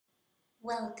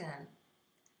Welcome!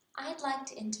 I'd like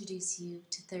to introduce you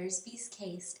to Thursby's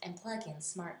cased and plug-in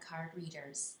smart card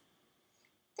readers.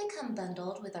 They come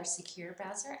bundled with our secure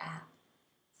browser app,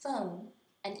 phone,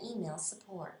 and email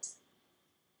support.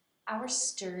 Our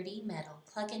sturdy metal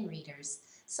plug-in readers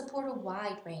support a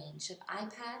wide range of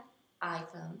iPad,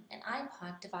 iPhone, and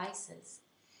iPod devices,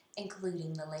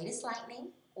 including the latest Lightning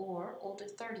or older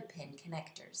 30-pin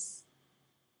connectors.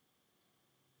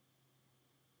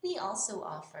 We also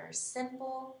offer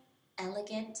simple,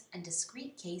 elegant, and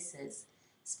discreet cases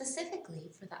specifically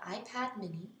for the iPad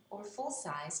mini or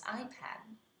full-size iPad.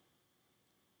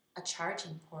 A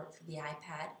charging port for the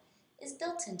iPad is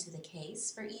built into the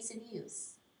case for ease of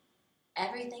use.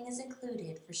 Everything is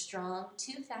included for strong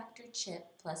two-factor chip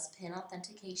plus PIN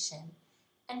authentication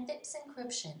and FIPS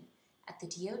encryption at the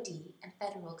DoD and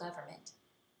federal government,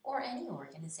 or any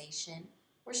organization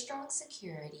where strong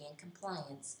security and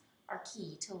compliance are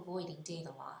key to avoiding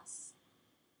data loss.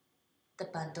 The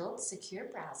bundled secure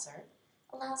browser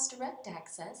allows direct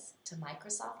access to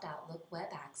Microsoft Outlook Web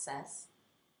Access,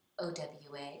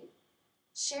 OWA,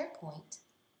 SharePoint,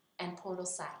 and portal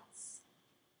sites.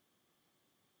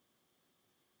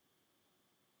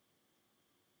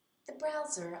 The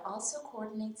browser also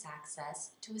coordinates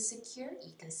access to a secure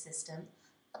ecosystem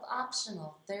of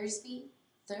optional Thursby,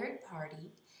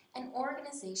 third-party, and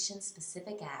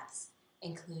organization-specific apps,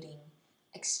 including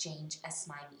Exchange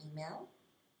S/MIME email,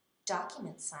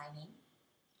 document signing,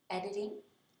 editing,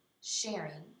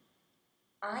 sharing,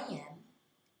 IM,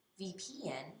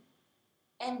 VPN,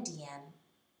 MDM,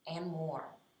 and more.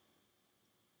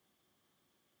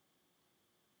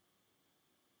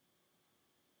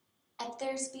 At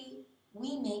Thursby,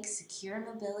 we make secure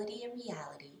mobility a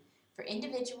reality for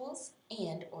individuals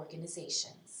and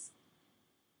organizations.